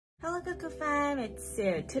Coco Fam, it's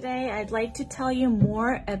Sue. Today I'd like to tell you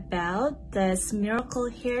more about this miracle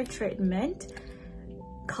hair treatment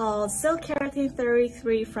called Silk Keratin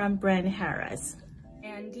 33 from brand Haaraz.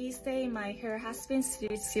 And these days my hair has been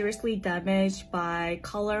seriously damaged by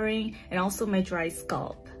coloring and also my dry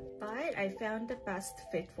scalp. But I found the best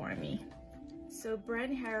fit for me. So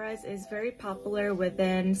brand Haaraz is very popular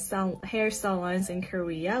within hair salons in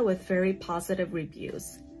Korea with very positive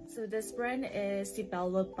reviews. So this brand is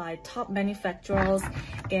developed by top manufacturers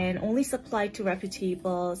and only supplied to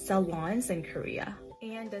reputable salons in Korea.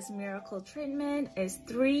 And this miracle treatment is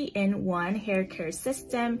 3-in-1 hair care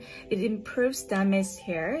system. It improves damaged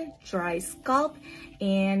hair, dry scalp,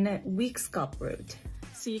 and weak scalp root.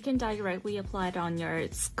 So you can directly apply it on your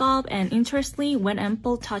scalp, and interestingly, when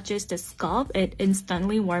ampoule touches the scalp, it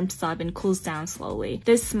instantly warms up and cools down slowly.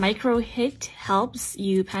 This micro hit helps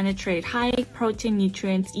you penetrate high protein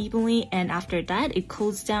nutrients evenly, and after that, it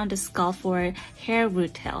cools down the scalp for hair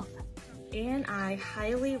root health. And I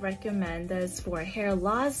highly recommend this for hair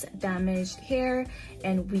loss, damaged hair,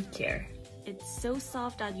 and weak hair. It's so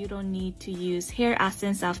soft that you don't need to use hair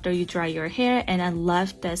essence after you dry your hair, and I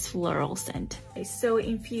love this floral scent. So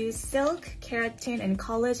infused silk, keratin, and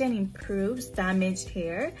collagen improves damaged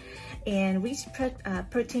hair, and rich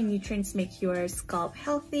protein nutrients make your scalp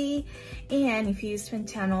healthy, and infused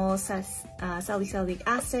pentanol, salicylic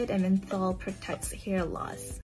acid, and menthol protects hair loss.